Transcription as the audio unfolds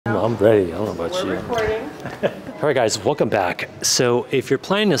I'm ready. I don't know about you. Recording. All right, guys, welcome back. So if you're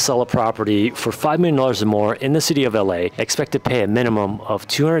planning to sell a property for $5 million or more in the city of LA, expect to pay a minimum of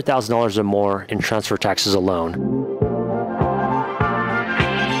 $200,000 or more in transfer taxes alone.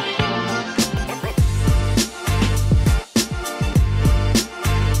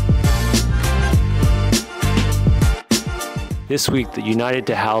 This week, the United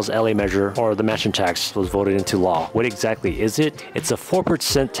to House LA measure, or the mansion tax, was voted into law. What exactly is it? It's a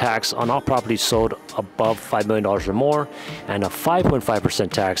 4% tax on all properties sold above $5 million or more, and a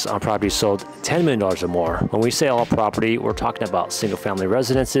 5.5% tax on properties sold $10 million or more. When we say all property, we're talking about single-family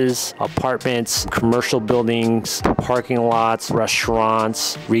residences, apartments, commercial buildings, parking lots,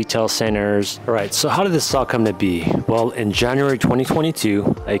 restaurants, retail centers. All right, so how did this all come to be? Well, in January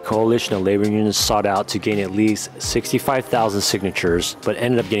 2022, a coalition of labor unions sought out to gain at least 65,000 signatures, but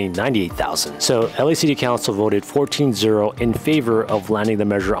ended up getting 98,000. So LA City Council voted 14-0 in favor of landing the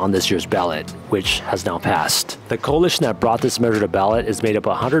measure on this year's ballot, which has now passed. The coalition that brought this measure to ballot is made up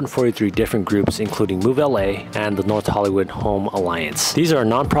of 143 different groups, including Move LA and the North Hollywood Home Alliance. These are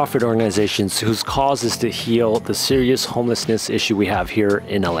nonprofit organizations whose cause is to heal the serious homelessness issue we have here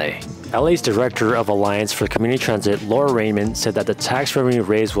in LA. LA's Director of Alliance for Community Transit, Laura Raymond, said that the tax revenue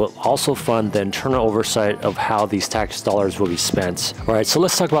raised will also fund the internal oversight of how these tax dollars will be spent. All right, so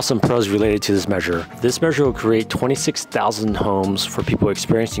let's talk about some pros related to this measure. This measure will create 26,000 homes for people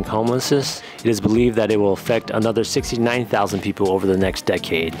experiencing homelessness. It is believed that it will affect another 69,000 people over the next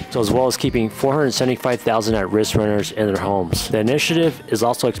decade, so as well as keeping 475,000 at-risk renters in their homes. The initiative is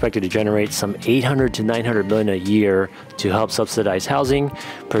also expected to generate some $800 to $900 million a year to help subsidize housing,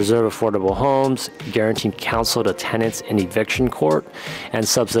 preserve affordable homes, guarantee counsel to tenants in eviction court, and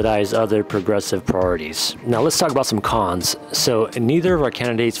subsidize other progressive priorities. Now let's talk about some cons. So neither of our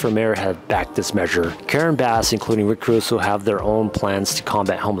candidates for mayor have backed this measure. Karen Bass, including Rick Caruso, have their own plans to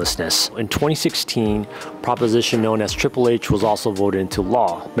combat homelessness. In 2016, proposition known as Triple H was also voted into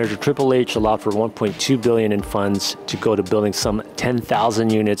law. Measure Triple H allowed for $1.2 billion in funds to go to building some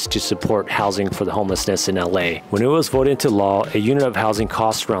 10,000 units to support housing for the homelessness in LA. When it was voted into law, a unit of housing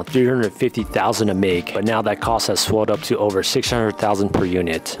costs around $350,000 to make, but now that cost has swelled up to over $600,000 per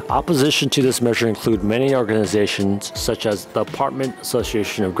unit. Opposition to this measure include many organizations such as the Apartment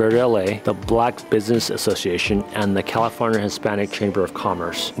Association of Greater LA, the Black Business Association, and the California Hispanic Chamber of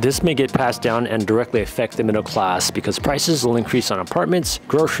Commerce. This may get passed down and directly affect the middle class because prices will increase on apartments,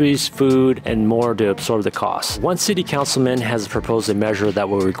 groceries, food, and more to absorb the cost. One city councilman has proposed a measure that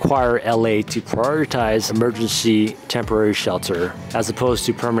will require LA to prioritize emergency temporary shelter as opposed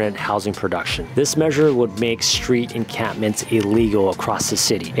to permanent housing production. This measure would make street encampments illegal across the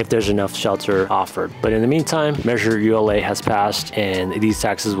city if there's enough shelter offered. But in the meantime, Measure ULA has passed and these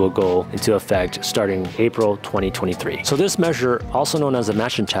taxes will go into effect starting April 2023. So this measure, also known as a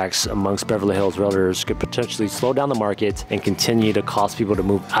mansion tax amongst Beverly Hills realtors, could potentially slow down the market and continue to cause people to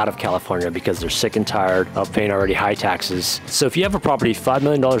move out of California because they're sick and tired of paying already high taxes. So if you have a property $5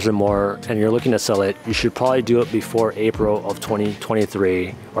 million or more and you're looking to sell it, you should probably do it before April of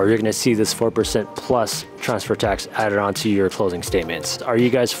 2023, or you're going to see this 4% plus transfer tax added onto your closing statements. Are you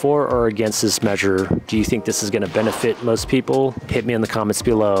guys for or against this measure? Do you think this is going to benefit most people? Hit me in the comments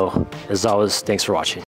below. As always, thanks for watching.